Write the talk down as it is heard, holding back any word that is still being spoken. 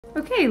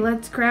Okay,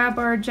 let's grab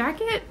our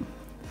jacket.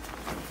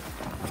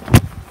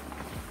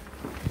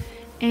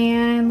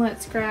 And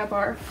let's grab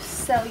our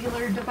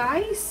cellular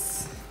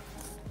device.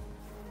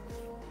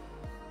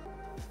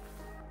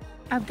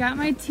 I've got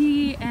my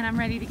tea and I'm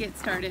ready to get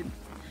started.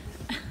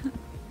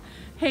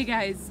 Hey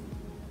guys,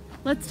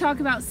 let's talk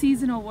about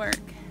seasonal work.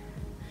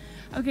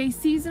 Okay,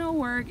 seasonal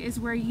work is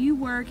where you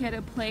work at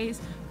a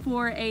place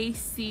for a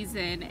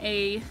season,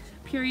 a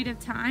period of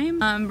time.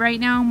 Right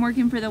now I'm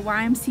working for the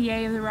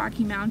YMCA of the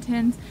Rocky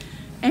Mountains,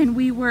 and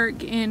we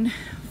work in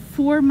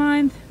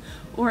 4-month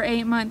or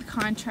 8-month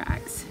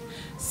contracts.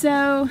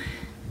 So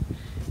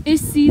is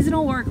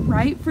seasonal work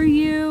right for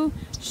you?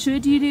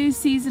 Should you do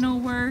seasonal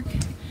work?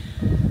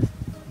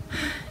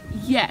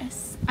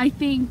 Yes, I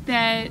think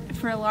that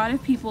for a lot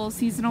of people,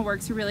 seasonal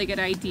work's a really good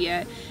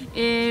idea.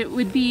 It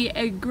would be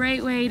a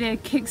great way to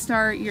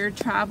kickstart your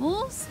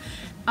travels.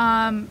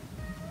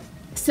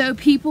 So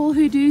people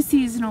who do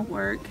seasonal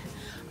work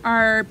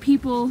are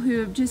people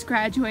who have just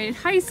graduated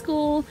high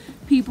school,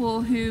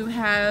 people who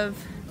have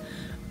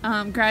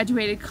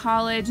graduated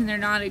college and they're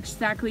not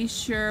exactly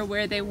sure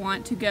where they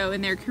want to go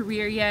in their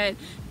career yet,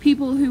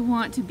 people who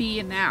want to be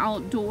in the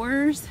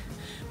outdoors.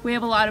 We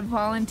have a lot of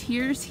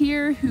volunteers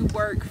here who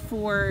work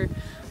for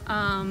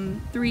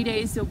 3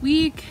 days a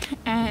week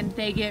and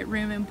they get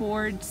room and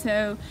board,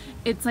 so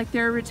it's like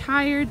they're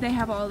retired, they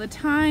have all the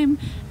time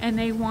and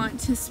they want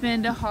to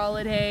spend a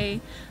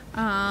holiday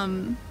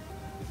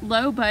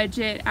low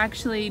budget,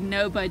 actually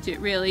no budget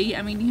really.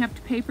 I mean, you have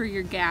to pay for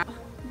your gas.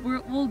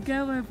 We'll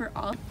go over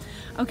all.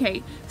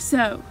 Okay,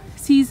 so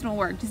seasonal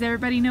work, does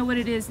everybody know what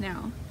it is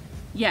now?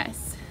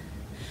 Yes.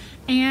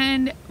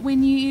 And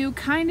when you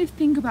kind of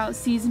think about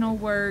seasonal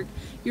work,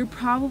 you're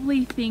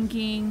probably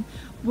thinking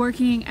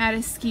working at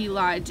a ski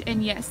lodge,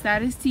 and yes,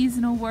 that is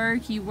seasonal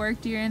work. You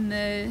work during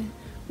the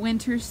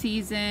winter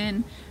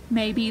season.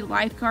 Maybe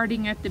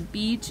lifeguarding at the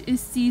beach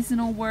is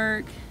seasonal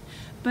work,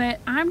 but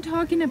I'm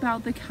talking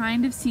about the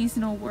kind of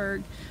seasonal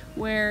work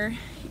where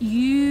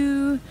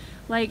you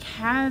like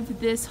have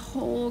this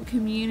whole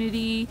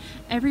community.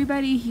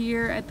 Everybody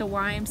here at the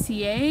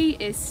YMCA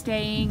is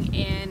staying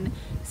in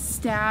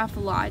staff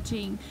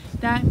lodging,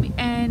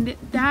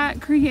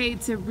 that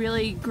creates a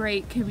really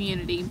great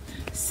community.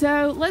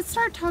 So let's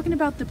start talking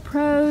about the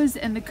pros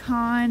and the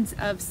cons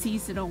of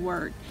seasonal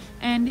work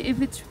and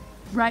if it's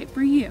right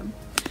for you.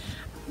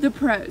 The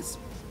pros,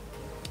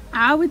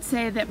 I would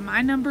say that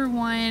my number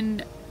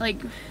one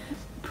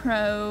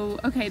pro,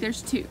 okay,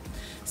 there's two.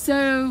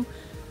 So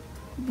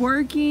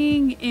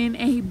working in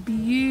a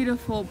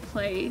beautiful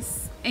place,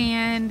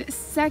 and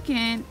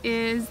second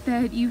is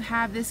that you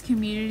have this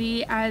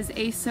community. As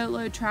a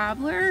solo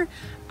traveler,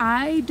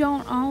 I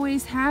don't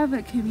always have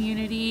a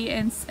community,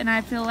 and I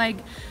feel like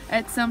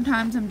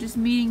sometimes I'm just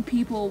meeting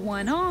people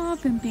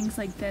one-off and things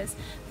like this.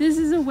 This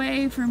is a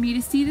way for me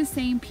to see the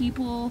same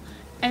people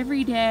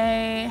every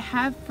day,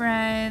 have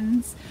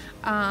friends,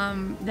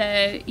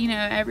 that, you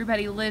know,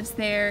 everybody lives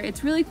there.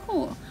 It's really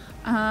cool.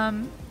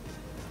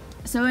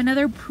 So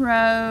another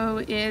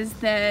pro is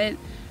that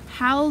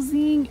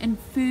housing and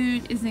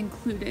food is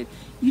included.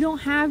 You don't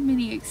have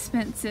many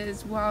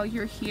expenses while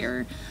you're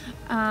here.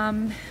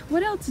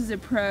 What else is a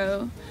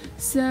pro?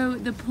 So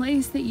the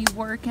place that you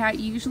work at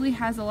usually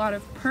has a lot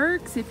of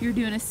perks. If you're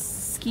doing a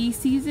ski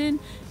season,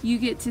 you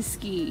get to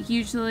ski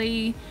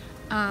usually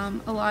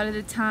a lot of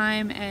the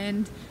time,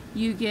 and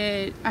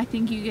I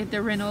think you get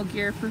the rental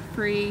gear for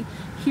free.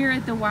 Here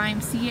at the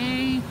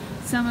YMCA,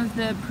 some of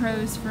the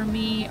pros for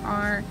me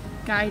are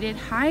guided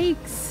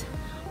hikes,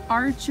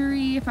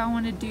 archery if I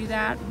want to do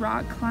that,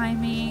 rock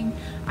climbing.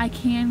 I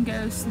can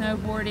go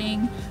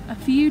snowboarding a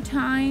few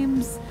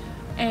times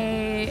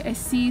a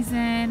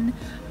season.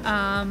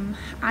 I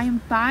am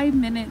 5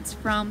 minutes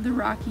from the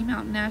Rocky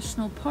Mountain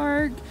National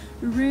Park.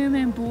 Room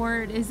and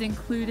board is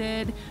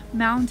included.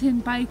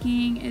 Mountain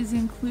biking is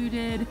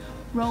included.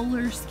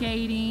 Roller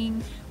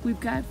skating. We've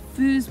got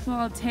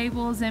foosball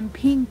tables and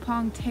ping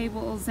pong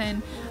tables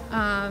and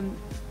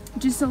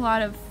just a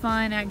lot of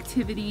fun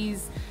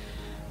activities.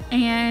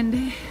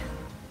 And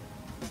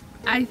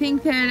I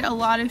think that a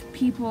lot of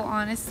people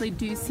honestly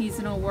do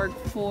seasonal work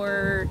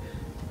for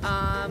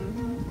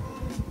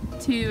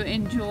to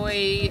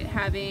enjoy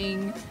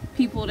having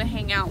people to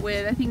hang out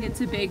with. I think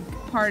it's a big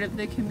part of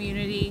the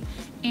community,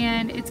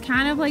 and it's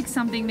kind of like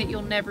something that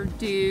you'll never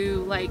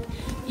do. Like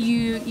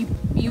you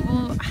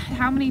will,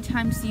 how many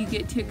times do you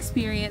get to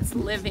experience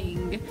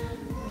living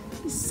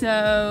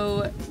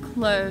so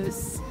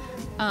close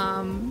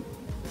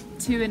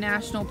to a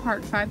national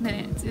park? 5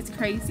 minutes, it's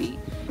crazy.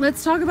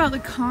 Let's talk about the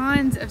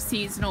cons of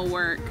seasonal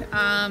work.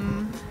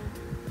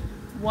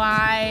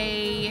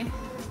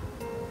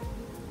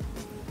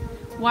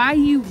 Why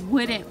you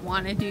wouldn't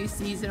want to do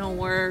seasonal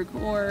work,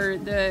 or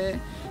a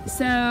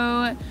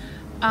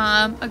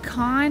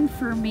con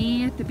for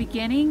me at the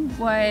beginning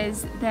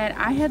was that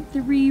I had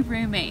 3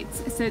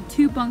 roommates, so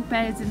 2 bunk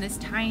beds in this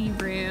tiny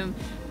room,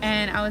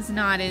 and I was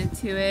not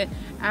into it.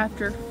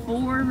 After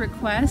 4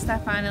 requests, I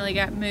finally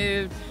got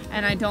moved,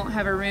 and I don't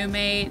have a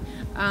roommate.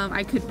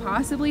 I could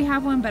possibly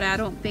have one, but I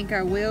don't think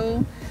I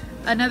will.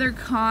 Another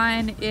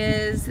con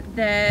is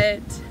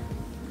that,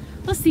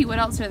 let's see, what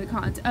else are the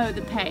cons? Oh,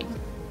 the pay.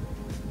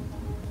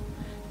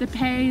 The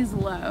pay is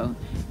low,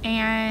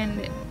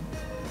 and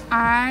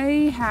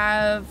I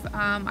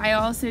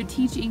also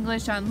teach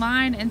English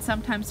online, and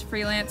sometimes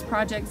freelance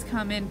projects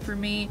come in for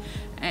me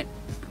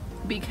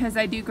because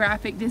I do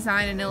graphic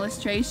design and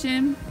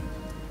illustration.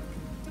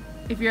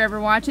 If you're ever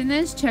watching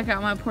this, check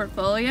out my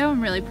portfolio.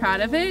 I'm really proud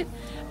of it.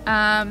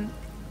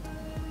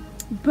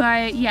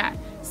 But yeah,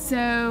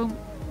 so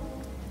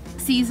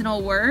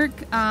seasonal work,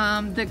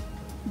 the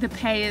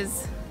pay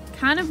is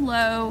kind of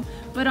low,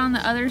 but on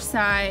the other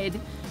side,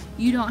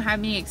 you don't have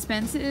any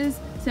expenses.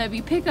 So if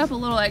you pick up a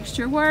little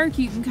extra work,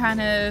 you can kind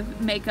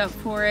of make up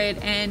for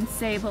it and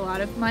save a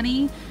lot of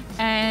money.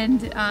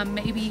 And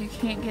maybe you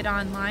can't get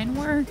online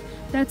work.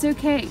 That's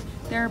okay.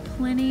 There are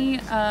plenty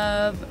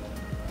of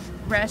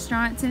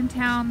restaurants in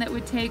town that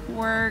would take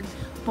work.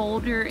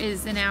 Boulder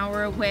is an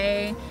hour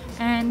away,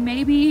 and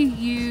maybe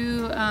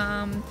you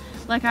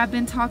like I've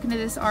been talking to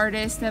this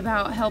artist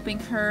about helping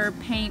her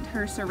paint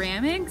her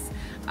ceramics,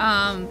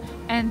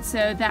 and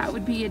so that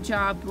would be a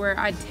job where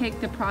I'd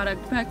take the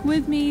product back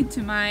with me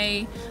to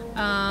my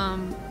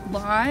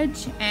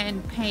lodge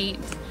and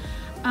paint.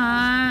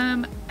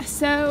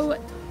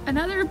 So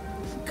another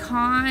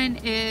con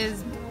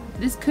is,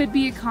 this could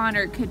be a con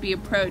or it could be a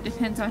pro, it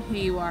depends on who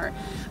you are,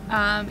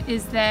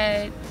 is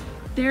that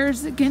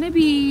there's gonna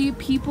be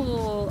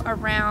people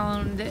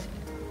around,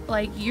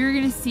 like you're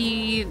gonna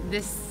see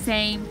the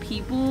same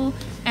people,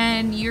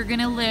 and you're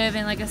gonna live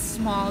in like a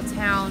small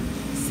town.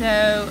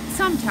 So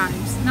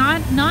sometimes,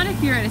 not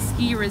if you're at a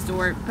ski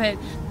resort, but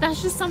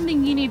that's just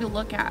something you need to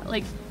look at.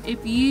 Like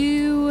if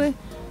you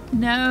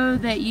know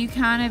that you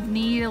kind of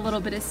need a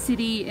little bit of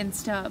city and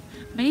stuff,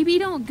 maybe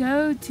don't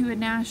go to a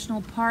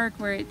national park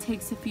where it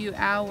takes a few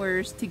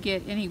hours to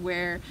get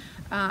anywhere.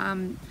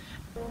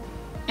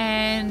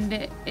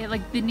 And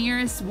like the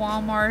nearest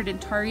Walmart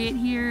and Target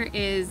here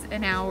is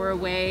an hour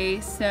away,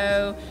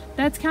 so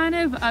that's kind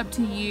of up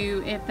to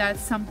you if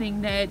that's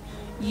something that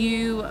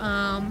you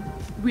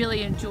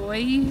really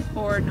enjoy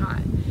or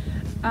not.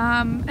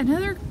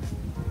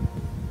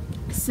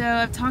 So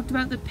I've talked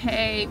about the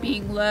pay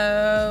being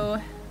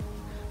low.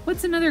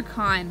 What's another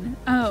con?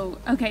 Oh,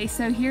 okay,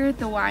 so here at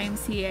the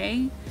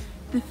YMCA,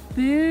 the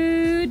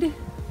food,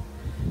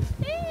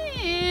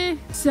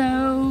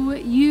 so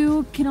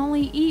you can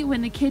only eat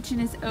when the kitchen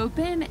is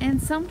open,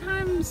 and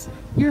sometimes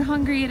you're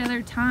hungry at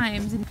other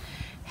times.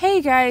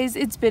 Hey guys,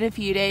 it's been a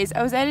few days.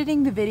 I was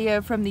editing the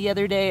video from the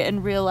other day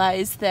and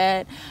realized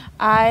that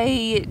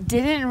I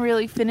didn't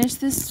really finish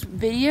this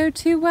video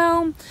too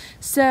well.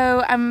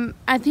 So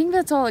I think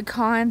that's all the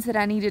cons that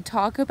I need to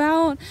talk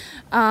about.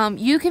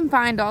 You can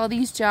find all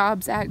these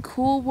jobs at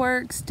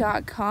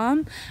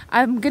coolworks.com.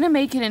 I'm gonna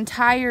make an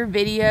entire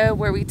video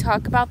where we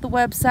talk about the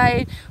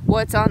website,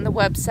 what's on the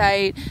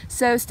website.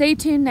 So stay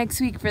tuned next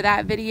week for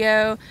that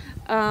video.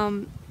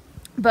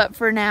 But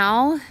for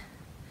now,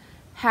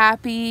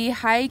 happy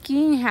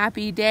hiking,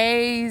 happy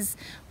days,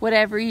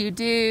 whatever you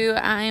do.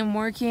 I am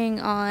working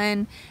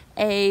on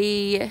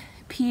a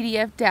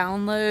PDF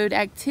download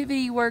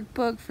activity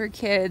workbook for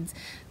kids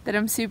that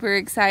I'm super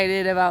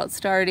excited about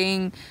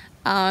starting.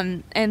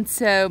 And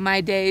so my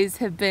days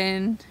have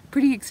been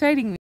pretty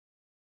exciting.